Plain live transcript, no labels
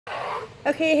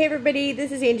Okay, hey everybody,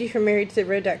 this is Angie from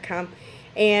MarriedToTheRoad.com,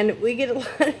 and we get a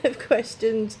lot of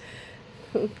questions.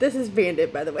 This is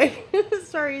Bandit, by the way.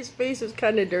 Sorry, his face is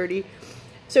kind of dirty.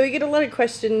 So we get a lot of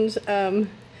questions on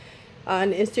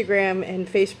Instagram and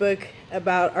Facebook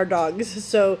about our dogs.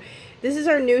 So this is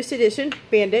our newest edition,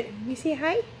 Bandit. You say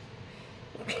hi?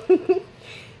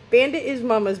 Bandit is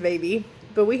Mama's baby,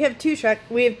 but we have two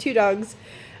dogs.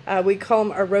 We call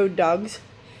them our road dogs.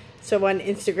 So on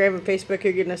Instagram and Facebook,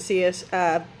 you're going to see us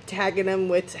tagging them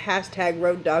with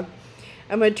 #RoadDog.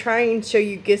 I'm going to try and show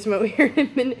you Gizmo here in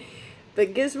a minute.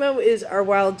 But Gizmo is our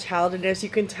wild child, and as you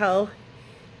can tell,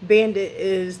 Bandit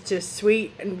is just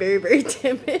sweet and very, very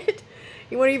timid.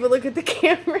 You won't even look at the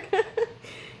camera.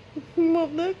 You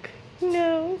won't look?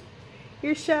 No.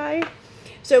 You're shy.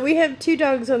 So we have two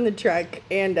dogs on the truck,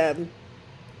 and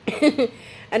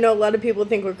I know a lot of people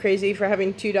think we're crazy for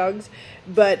having two dogs,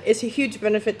 but it's a huge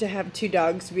benefit to have two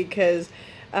dogs because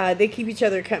they keep each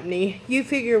other company. You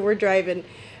figure we're driving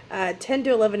 10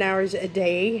 to 11 hours a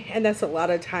day, and that's a lot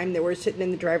of time that we're sitting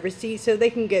in the driver's seat, so they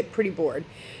can get pretty bored.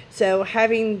 So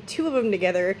having two of them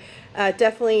together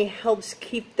definitely helps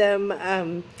keep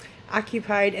them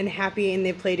occupied and happy, and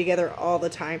they play together all the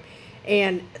time.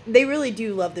 And they really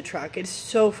do love the truck. It's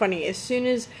so funny. As soon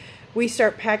as we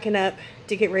start packing up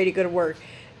to get ready to go to work,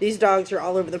 these dogs are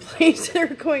all over the place. They're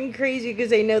going crazy because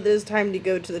they know that it's time to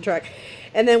go to the truck.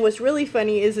 And then what's really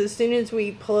funny is as soon as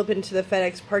we pull up into the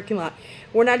FedEx parking lot,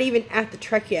 we're not even at the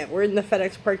truck yet. We're in the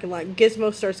FedEx parking lot.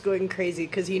 Gizmo starts going crazy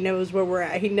because he knows where we're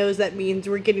at. He knows that means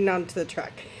we're getting onto the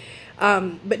truck.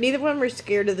 But neither one of them are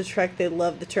scared of the truck. They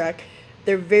love the truck.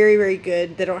 They're very, very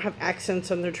good. They don't have accents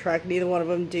on their truck. Neither one of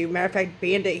them do. Matter of fact,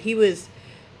 Bandit,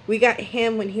 we got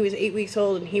him when he was 8 weeks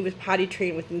old, and he was potty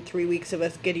trained within 3 weeks of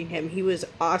us getting him. He was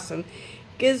awesome.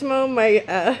 Gizmo,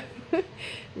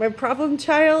 my problem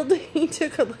child, he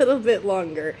took a little bit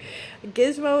longer.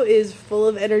 Gizmo is full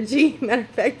of energy. Matter of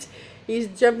fact, he's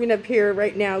jumping up here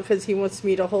right now because he wants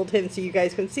me to hold him so you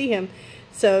guys can see him.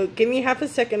 So give me half a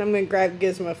second. I'm going to grab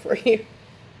Gizmo for you.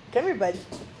 Come here, bud.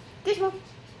 Gizmo.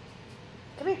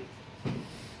 Come here.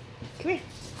 Come here.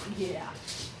 Yeah.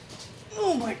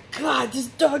 Oh my god, this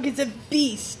dog is a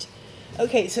beast.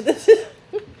 Okay, so this is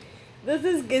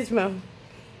Gizmo.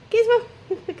 Gizmo.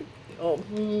 Oh.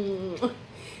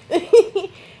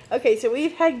 Okay, so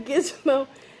we've had Gizmo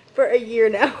for a year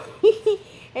now.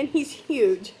 And he's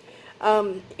huge.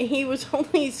 He was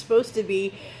only supposed to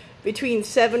be between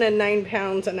 7 and 9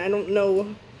 pounds, and I don't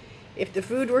know if the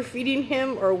food we're feeding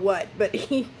him or what, but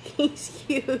he's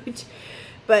huge.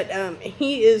 But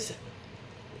he is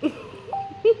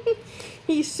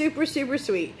he's super, super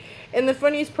sweet. And the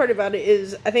funniest part about it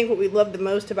is, I think what we love the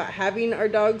most about having our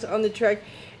dogs on the truck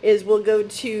is we'll go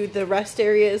to the rest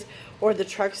areas or the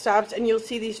truck stops, and you'll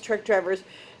see these truck drivers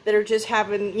that are just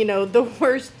having, you know, the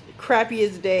worst,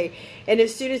 crappiest day. And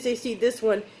as soon as they see this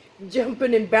one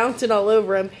jumping and bouncing all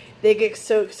over them, they get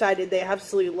so excited. They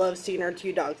absolutely love seeing our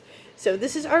two dogs. So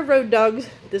this is our road dogs.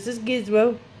 This is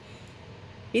Gizmo.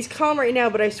 He's calm right now,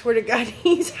 but I swear to God,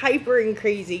 he's hyper and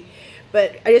crazy.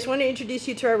 But I just want to introduce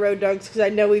you to our road dogs because I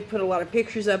know we put a lot of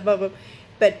pictures up of them,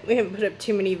 but we haven't put up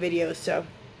too many videos, so.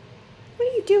 What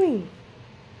are you doing?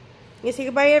 You say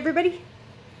goodbye, everybody?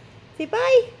 Say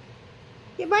bye.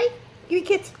 Say bye. Give me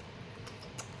kiss.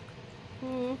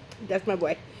 That's my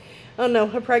boy. Oh no,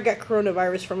 I probably got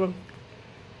coronavirus from him.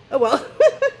 Oh well.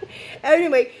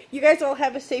 Anyway, you guys all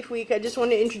have a safe week. I just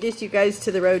want to introduce you guys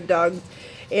to the road dogs.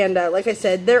 And like I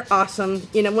said, they're awesome.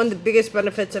 You know, one of the biggest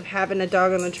benefits of having a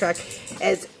dog on the truck,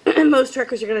 as most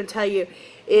truckers are going to tell you,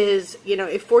 is, you know,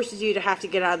 it forces you to have to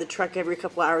get out of the truck every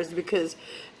couple hours because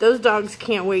those dogs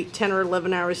can't wait 10 or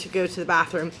 11 hours to go to the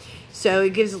bathroom. So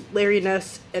it gives Larry and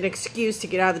us an excuse to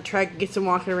get out of the truck, get some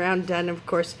walking around done, and of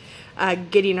course,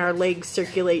 getting our legs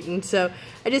circulating. So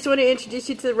I just want to introduce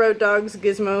you to the road dogs,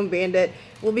 Gizmo and Bandit.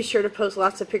 We'll be sure to post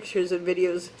lots of pictures and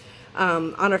videos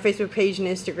on our Facebook page and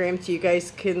Instagram so you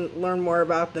guys can learn more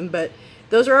about them. But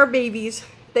those are our babies.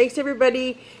 Thanks,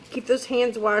 everybody. Keep those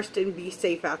hands washed and be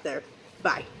safe out there.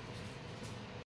 Bye.